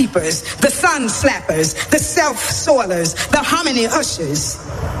down keepers, the sun slappers, the self-soilers, the hominy ushers,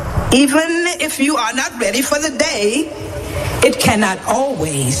 even if you are not ready for the day, it cannot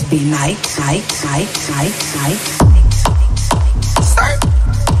always be night. Sir,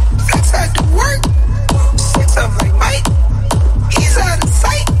 flex had to work. 6 of them, mate. He's out of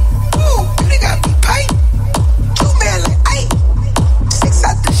sight. Ooh, they got me pipe. 2 man like 8. 6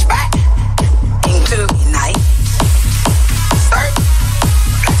 out the spot. Ain't to be night. Sir,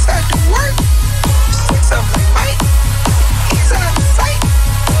 flex had to work. 6 of them, mate. He's out of sight.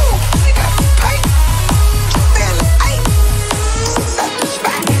 Ooh, they got me pipe. 2 man like 8. 6 out the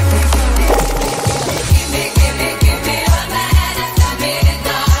spot. Give me a man at the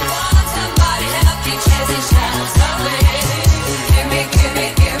midnight. Want somebody help me chase his shadows away. Give me a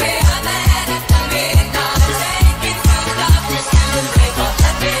man at the midnight. Take me through darkness and break up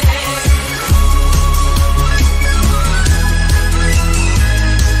the day.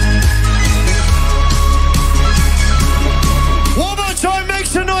 One more time, make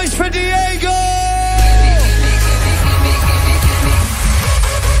some noise for Diego!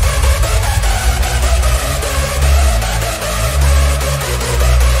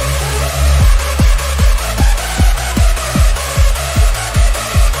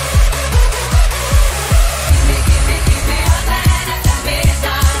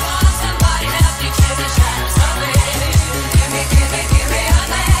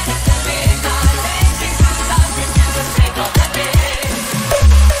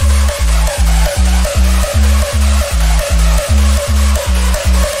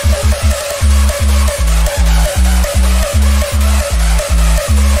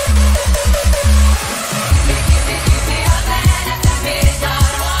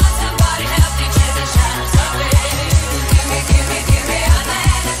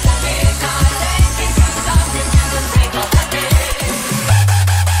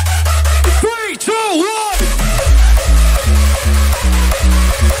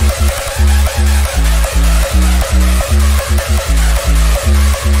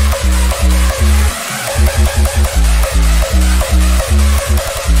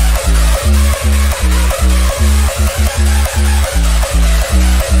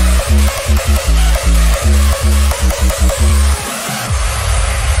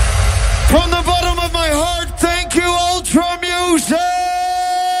 From the bottom of my heart, thank you, Ultra Music!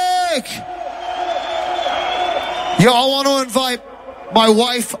 Yo, I want to invite my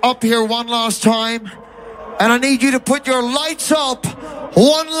wife up here one last time. And I need you to put your lights up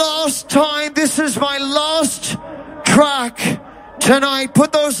one last time. This is my last track tonight.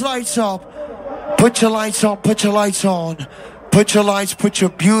 Put those lights up. Put your lights on, put your lights on. Put your lights, put your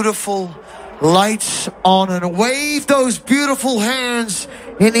beautiful lights on and wave those beautiful hands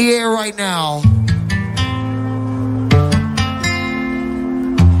in the air right now.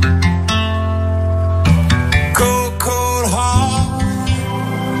 Cold, cold heart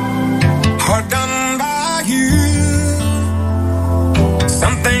done by you.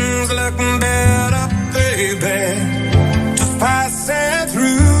 Some things look better, baby, just passing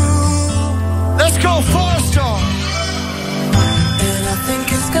through. Let's go faster. And I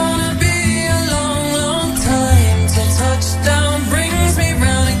think it's gonna be a long, long time till touchdown. Bring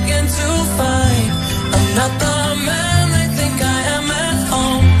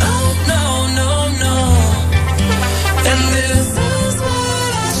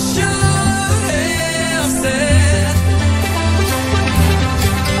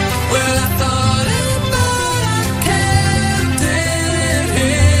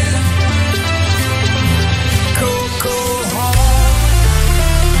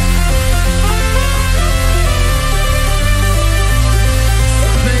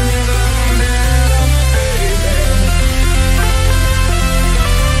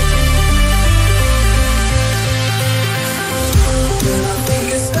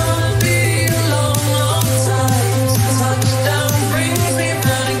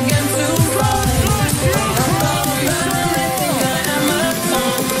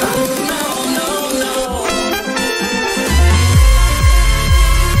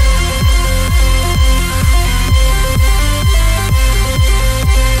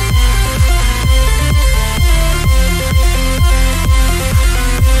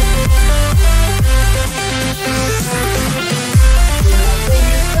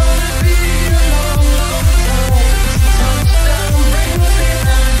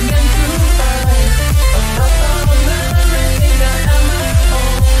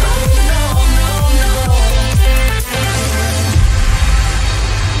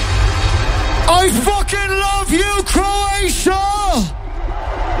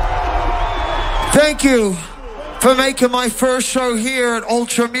Thank you for making my first show here at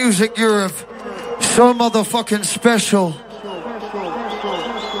Ultra Music Europe so motherfucking special.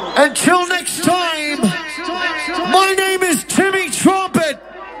 Until next time, my name is Timmy Trumpet.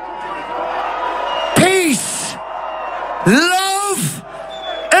 Peace, love,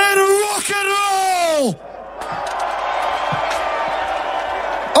 and rock and roll.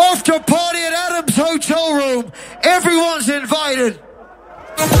 After party at Adam's hotel room. Everyone's invited.